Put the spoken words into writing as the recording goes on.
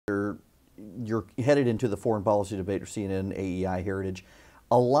you're headed into the foreign policy debate or CNN, AEI, Heritage.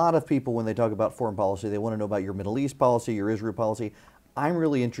 A lot of people, when they talk about foreign policy, they want to know about your Middle East policy, your Israel policy. I'm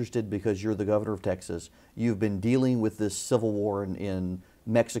really interested because you're the governor of Texas. You've been dealing with this civil war in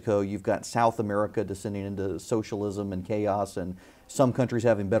Mexico. You've got South America descending into socialism and chaos, and some countries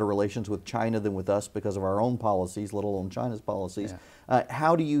having better relations with China than with us because of our own policies, let alone China's policies. Yeah.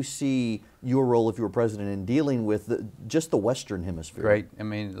 How do you see your role, if you were president, in dealing with just the Western Hemisphere? Great. I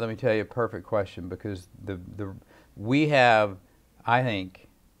mean, let me tell you a perfect question, because we have, I think,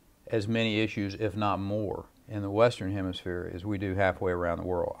 as many issues, if not more, in the Western Hemisphere as we do halfway around the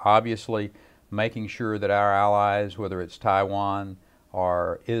world. Obviously, making sure that our allies, whether it's Taiwan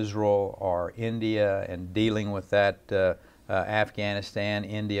or Israel or India, and dealing with that Afghanistan,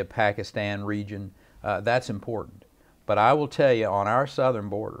 India, Pakistan region, that's important. But I will tell you, on our southern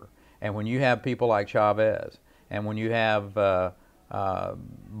border, and when you have people like Chavez, and when you have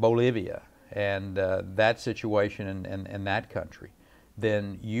Bolivia, and that situation in that country,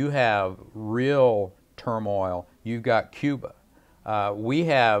 then you have real turmoil. You've got Cuba. We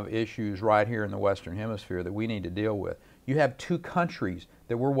have issues right here in the Western Hemisphere that we need to deal with. You have two countries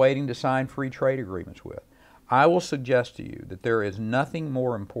that we're waiting to sign free trade agreements with. I will suggest to you that there is nothing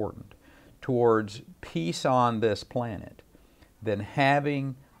more important towards peace on this planet than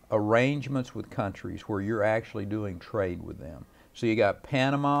having arrangements with countries where you're actually doing trade with them. So you got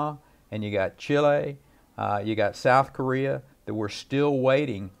Panama, and you got Chile, you got South Korea, that we're still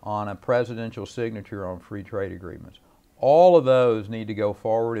waiting on a presidential signature on free trade agreements. All of those need to go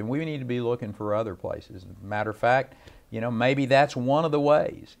forward, and we need to be looking for other places. As a matter of fact, you know, maybe that's one of the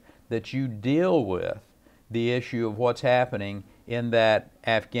ways that you deal with the issue of what's happening in that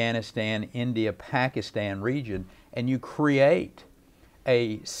Afghanistan, India, Pakistan region, and you create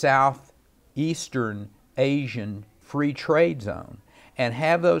a Southeastern Asian free trade zone, and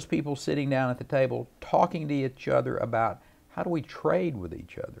have those people sitting down at the table talking to each other about how do we trade with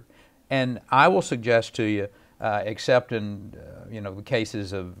each other. And I will suggest to you, except in you know, the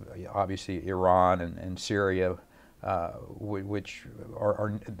cases of obviously Iran and Syria, which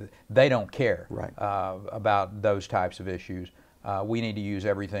are they don't care right. About those types of issues. We need to use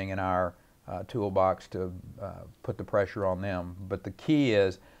everything in our toolbox to put the pressure on them. But the key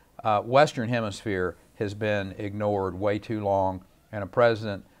is Western Hemisphere has been ignored way too long, and a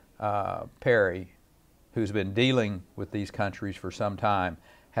President Perry, who's been dealing with these countries for some time,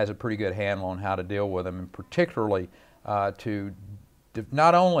 has a pretty good handle on how to deal with them, and particularly to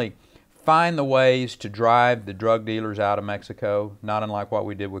not only find the ways to drive the drug dealers out of Mexico, not unlike what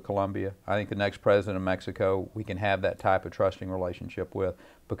we did with Colombia. I think the next president of Mexico, we can have that type of trusting relationship with,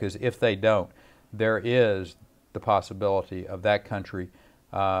 because if they don't, there is the possibility of that country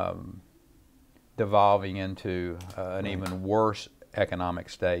devolving into an even worse economic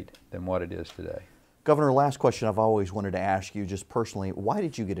state than what it is today. Governor, last question I've always wanted to ask you, just personally, why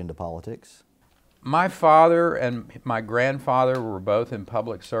did you get into politics? My father and my grandfather were both in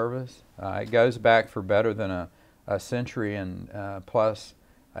public service. It goes back for better than a century and plus,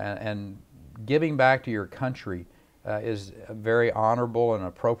 and giving back to your country is a very honorable and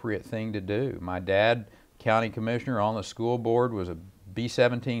appropriate thing to do. My dad, county commissioner on the school board, was a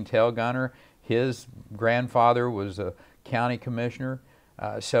B-17 tail gunner. His grandfather was a county commissioner.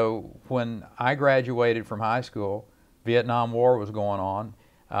 So when I graduated from high school, Vietnam War was going on.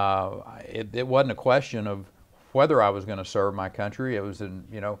 It wasn't a question of whether I was going to serve my country. It was in,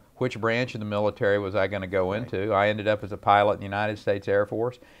 you know, which branch of the military was I going to go into. I ended up as a pilot in the United States Air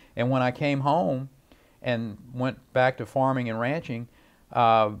Force. And when I came home and went back to farming and ranching,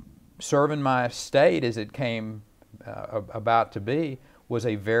 serving my state as it came about to be was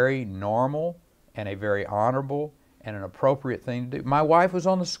a very normal and a very honorable and an appropriate thing to do. My wife was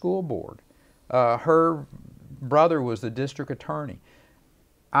on the school board. Her brother was the district attorney.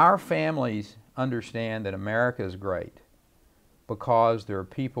 Our families understand that America is great because there are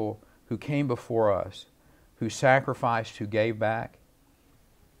people who came before us, who sacrificed, who gave back.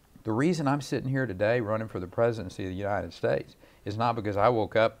 The reason I'm sitting here today running for the presidency of the United States is not because I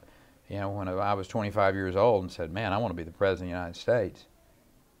woke up, you know, when I was 25 years old and said, man, I want to be the president of the United States.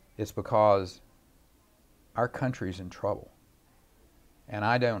 It's because our country's in trouble, and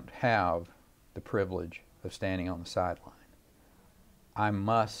I don't have the privilege of standing on the sideline. I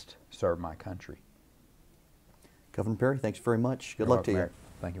must serve my country. Governor Perry, thanks very much. Good luck to you.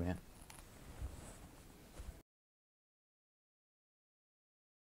 Thank you, man.